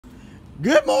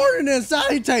Good morning and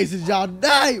salutations, y'all.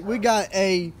 Today we got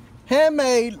a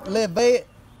handmade Levite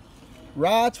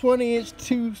rod 20-inch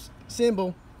 2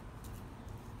 cymbal,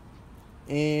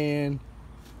 and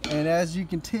as you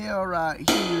can tell right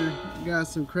here, got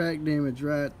some crack damage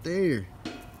right there.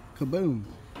 Kaboom!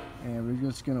 And we're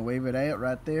just gonna wave it out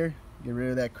right there, get rid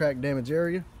of that crack damage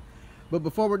area. But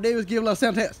before we do, let's give a little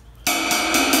sound test.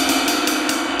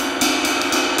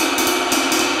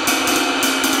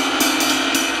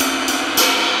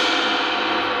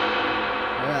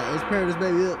 Let's pair this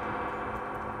baby up.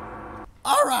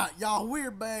 All right, y'all,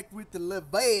 we're back with the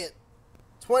Levite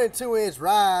 22-inch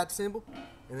ride cymbal,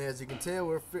 and as you can tell,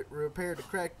 we're repaired the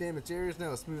crack damage areas.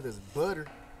 Now it's smooth as butter.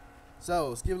 So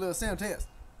let's give a little sound test.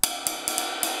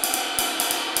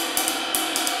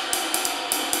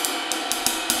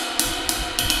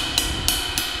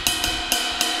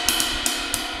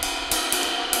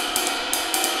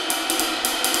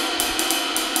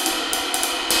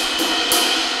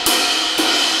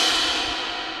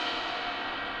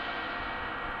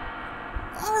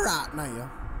 All right,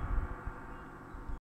 now